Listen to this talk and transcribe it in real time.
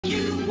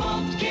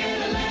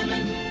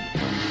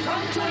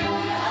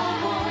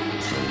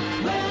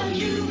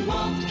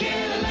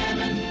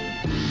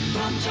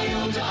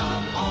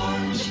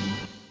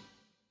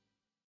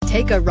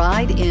Take a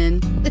ride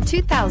in the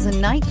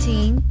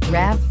 2019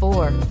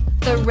 RAV4.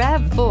 The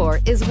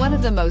RAV4 is one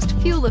of the most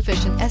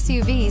fuel-efficient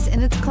SUVs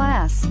in its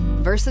class.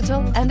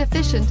 Versatile and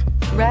efficient,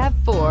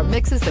 RAV4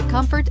 mixes the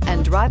comfort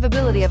and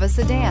drivability of a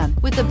sedan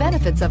with the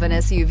benefits of an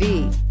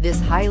SUV.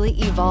 This highly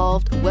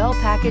evolved,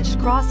 well-packaged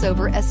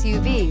crossover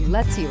SUV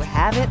lets you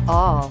have it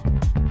all.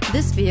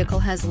 This vehicle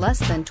has less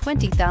than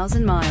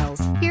 20,000 miles.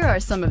 Here are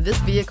some of this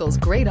vehicle's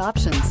great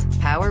options: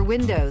 power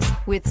windows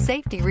with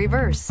safety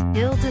reverse,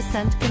 hill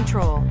descent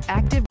control,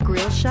 active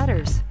grille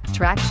shutters,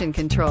 traction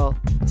control,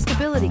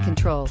 stability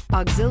control,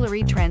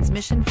 auxiliary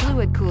transmission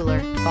fluid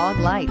cooler, fog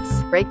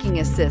lights, braking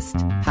assist,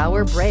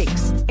 power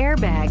brakes,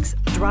 airbags,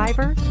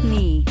 driver,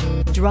 knee.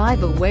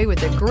 Drive away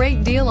with a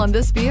great deal on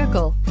this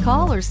vehicle.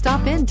 Call or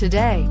stop in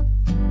today.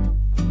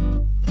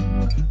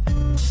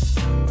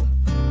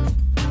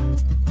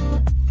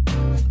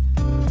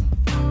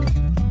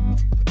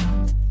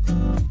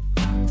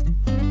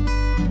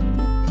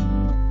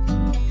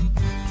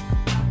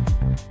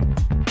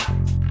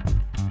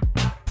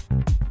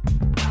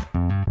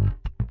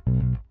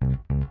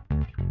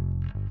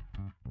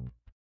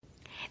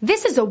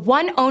 This is a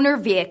one-owner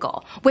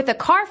vehicle with a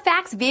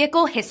Carfax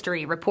Vehicle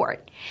History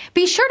Report.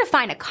 Be sure to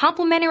find a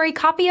complimentary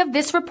copy of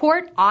this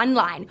report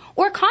online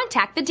or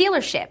contact the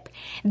dealership.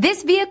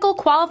 This vehicle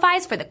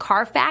qualifies for the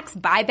Carfax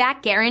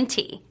Buyback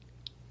Guarantee.